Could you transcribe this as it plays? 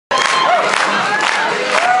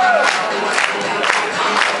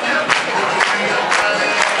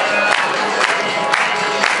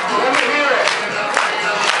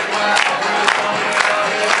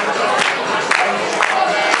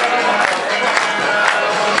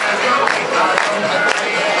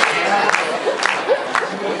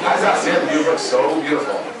so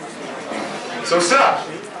beautiful. So what's up?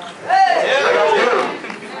 Hey! How y'all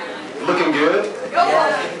doing? Looking good?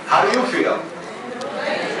 How do you feel?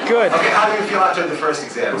 Good. Okay, how do you feel after the first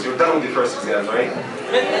exams? You're done with the first exams, right?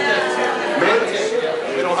 Mid?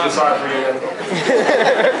 I'm sorry for you, man.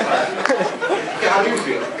 Okay, how do you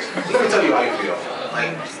feel? Let me tell you how you feel.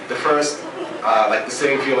 Like the first, like the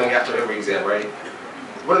same feeling after every exam, right?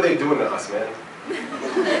 What are they doing to us, man?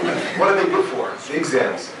 What are they good for? The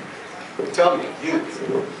exams. Tell me, you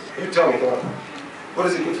tell me, come on. What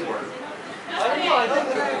is it good for?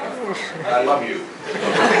 I love you.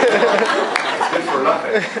 It's good for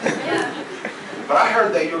nothing. But I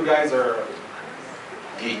heard that you guys are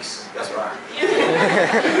geeks. That's what I heard.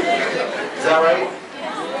 Is that right?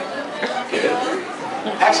 Good.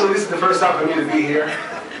 Actually, this is the first time for me to be here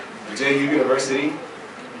at JU University.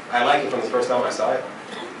 I like it from the first time I saw it.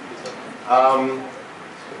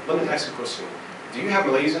 Let me ask you a question. Do you have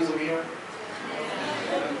Malaysians over here?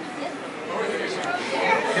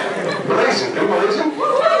 Malaysian? You're Malaysian?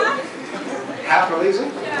 Half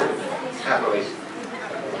Malaysian? Half Malaysian.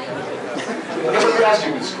 Let me ask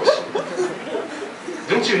you this question.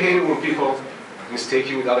 Don't you hate it when people mistake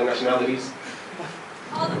you with other nationalities?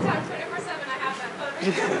 All the time, 24/7, I have that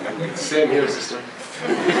photo. Same here, sister.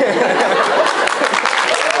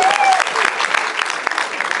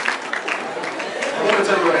 Let me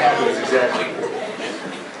tell you what happens exactly.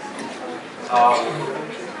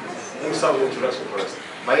 Let me start with the introduction first.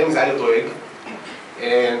 My name is Tuwaiq,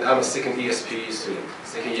 and I'm a second ESP student,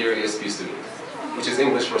 second year ESP student, which is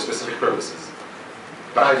English for specific purposes.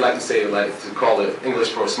 But I'd like to say, to call it English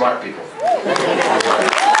for smart people.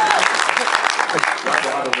 Not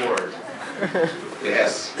the other word, the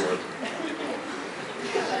S word.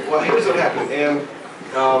 Well, here's what happened, and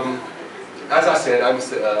as I said, I'm a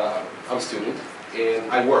student,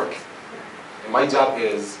 and I work. And my job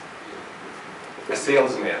is a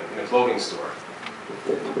salesman in a clothing store.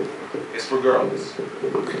 It's for girls.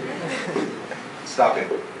 Stop it.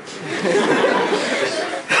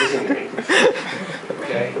 Listen to me.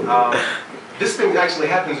 Okay? This thing actually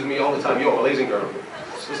happens with me all the time. Yo, Malaysian girl.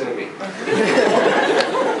 Just listen to me.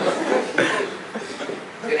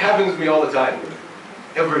 It happens with me all the time.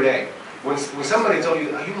 Every day. When somebody tells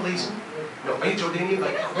you, are you Malaysian? No, are you Jordanian?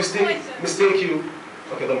 Like, mistake you.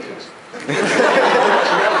 Okay, let me finish.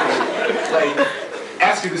 Like,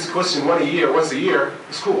 ask you this question once a year,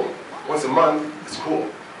 it's cool. Once a month, it's cool.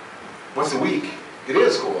 Once a week, it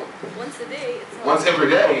is cool. Once a day, it's once every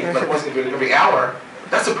day, like once every hour,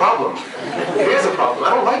 that's a problem. It is a problem. I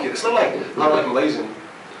don't like it. It's not like, I don't like Malaysian.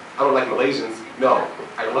 I don't like Malaysians. No,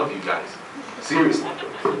 I love you guys. Seriously.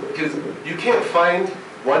 Because you can't find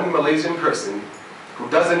one Malaysian person who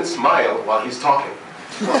doesn't smile while he's talking.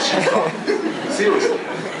 While she's talking. Seriously.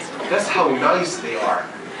 That's how nice they are.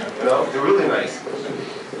 You know, they're really nice.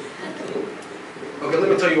 Okay, let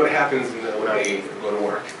me tell you what happens when I go to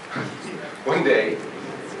work. One day,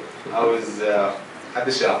 I was at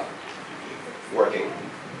the shop working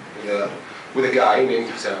with a guy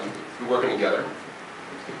named Sam. We were working together.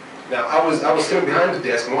 Now, I was sitting behind the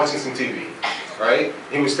desk and watching some TV, right?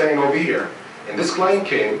 He was standing over here, and this client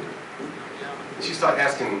came. And she started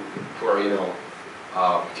asking for,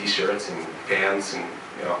 T-shirts and pants and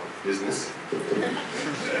business.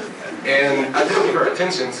 And I didn't give her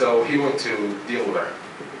attention, so he went to deal with her.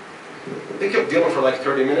 They kept dealing for like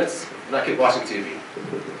 30 minutes, and I kept watching TV.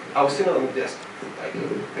 I was sitting on the desk, like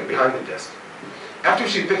behind the desk. After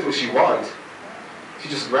she picked what she wanted, she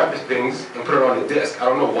just grabbed the things and put it on the desk. I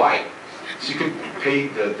don't know why. She could pay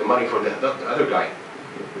the money for the other guy.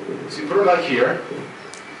 She put it like here,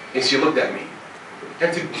 and she looked at me.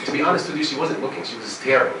 And to be honest with you, she wasn't looking, she was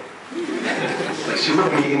staring. Like she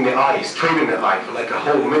looked me in the eye, straight in the eye for like a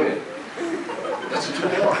whole minute. That's what you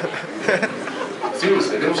want.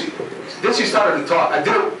 Seriously, then she started to talk. I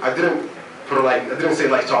didn't say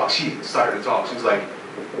like talk. She started to talk. She was like,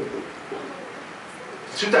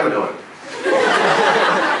 "Shoot that doing."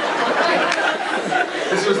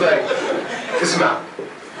 This was like, اسمع.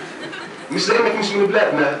 مش لانك مش من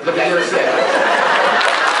بلادنا بدي عليه رسالة.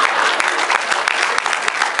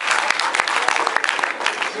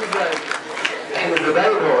 She was like, احنا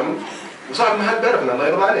الزباين هون وصعب ما حد بيعرفنا الله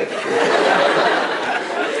يرضى عليك.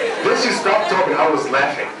 Then she stopped talking. I was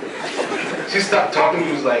laughing. She stopped talking.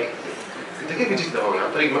 She was like, "أنت كيف جيت لهون؟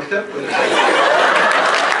 عن طريق مكتب?"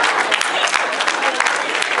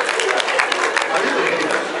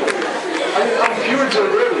 I'm pure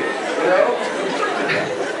Jordanian, you know?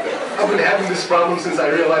 I've been having this problem since I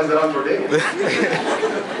realized that I'm Jordanian.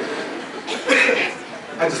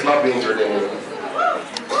 I just love being Jordanian.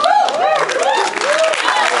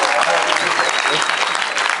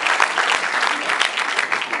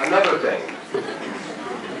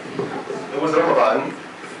 it was Ramadan,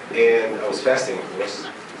 and I was fasting, of course.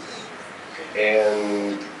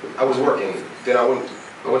 And I was working. Then I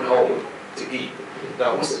went home to eat.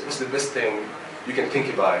 Now, what's the best thing you can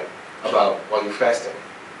think about while you're fasting?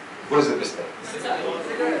 What is the best thing?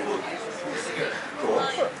 Cool.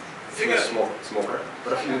 If you're a smoker,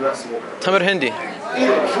 but if you're not a smoker, تمر هندي.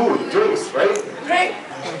 eating food, drinks, right? Drink.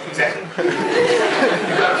 Exactly. You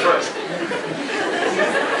got it first.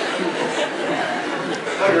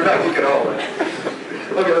 No, you're not thinking all, man.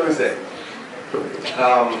 Okay, let me say.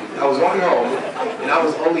 I was walking home, and I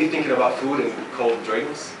was only thinking about food and cold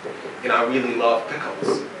drinks, and I really love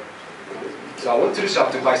pickles. So I went to the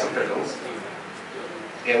shop to buy some pickles,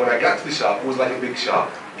 and when I got to the shop, it was like a big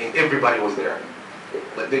shop, and everybody was there.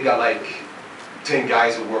 Like they got like 10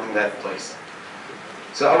 guys who work in that place.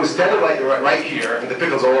 So I was standing like right here, and the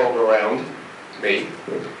pickles all over around me.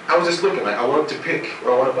 I was just looking, like I wanted to pick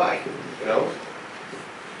what I want to buy, you know?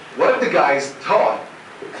 What if the guys thought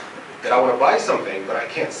that I want to buy something, but I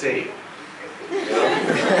can't say it? You know?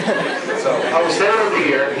 So I was standing over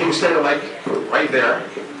here, and he was standing like right there,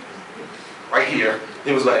 right here.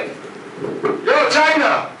 He was like, "Yo,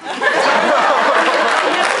 China!"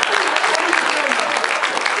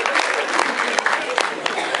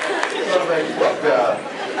 I was like, what the?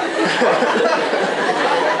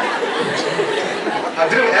 I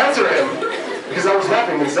didn't answer him because I was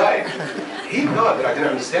laughing inside. He thought that I didn't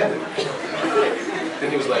understand him. Then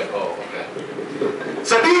he was like, "Oh, okay.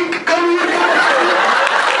 Sadiq, come here,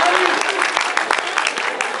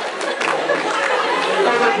 I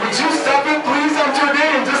was like, "Would you stop it, please? I'm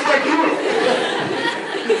Jordanian, just like you.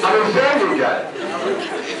 I'm a family guy."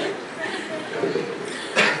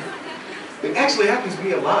 It actually happens to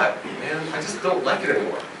me a lot, man. I just don't like it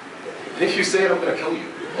anymore. And if you say it, I'm going to kill you.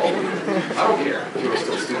 Oh, I don't care if you're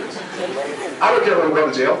still students. I don't care when I'm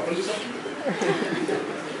going to jail. What did you say?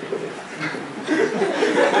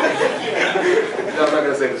 No, I'm not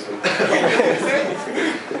going to say this one.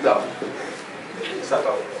 No. Stop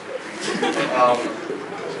talking.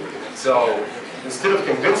 So, instead of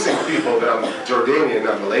convincing people that I'm Jordanian,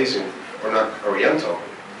 not Malaysian, or not Oriental,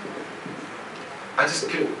 I just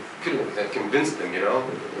couldn't convince them, you know?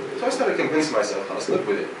 So I started convincing myself, I'll slip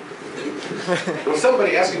with it. When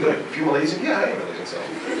somebody asks you if you're Malaysian, yeah, I am Malaysian, so.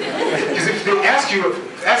 Because if they ask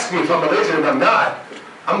me if I'm Malaysian and I'm not,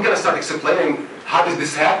 I'm going to start explaining, how does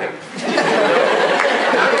this happen? I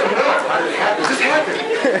don't know how did it happen. It just happened,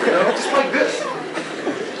 you know, just like this.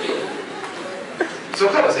 So I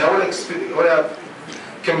want to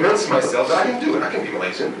convince myself that I can do it. I can be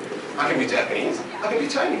Malaysian, I can be Japanese, I can be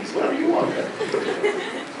Chinese, whatever you want, man.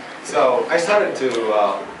 So I started to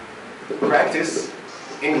practice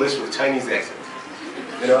English with Chinese accent,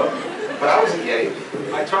 you know? But I was a gay.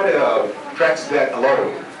 I try to practice that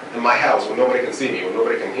alone in my house when nobody can see me, when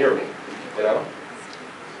nobody can hear me, you know?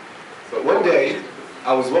 But one day,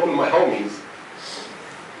 I was walking with my homies,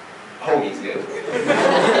 yeah.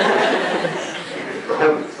 The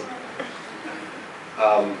homies.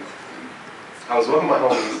 I was walking with my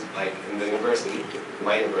homies, like, in the university,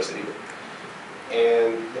 my university.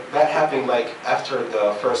 And that happened like after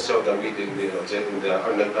the first show that we did in the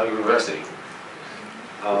university.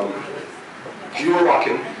 You were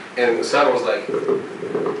walking, and Sana was like,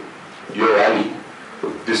 "Yo, Ali,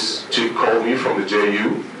 this chick called me from the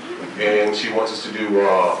JU, and she wants us to do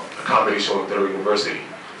a comedy show at the university.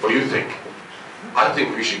 What do you think?" "I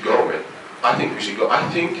think we should go, man. I think we should go. I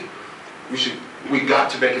think we got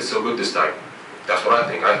to make it so good this time. That's what I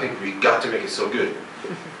think. I think we got to make it so good."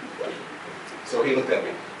 So he looked at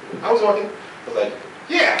me. I was walking. I was like,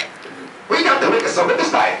 "Yeah, we got to make it so good this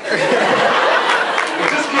time." It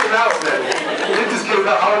just came out, man. It just came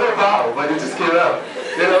out. I don't know how, but it just came out.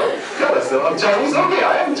 You know? Tell us, so I'm Chinese. Okay,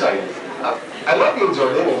 I am Chinese. I love being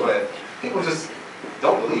Jordanian, but people just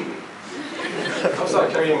don't believe me. I'm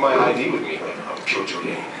starting carrying my ID with me. Like, I'm pure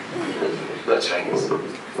Jordanian, not Chinese.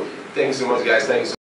 Thank you so much, guys. Thank you so much.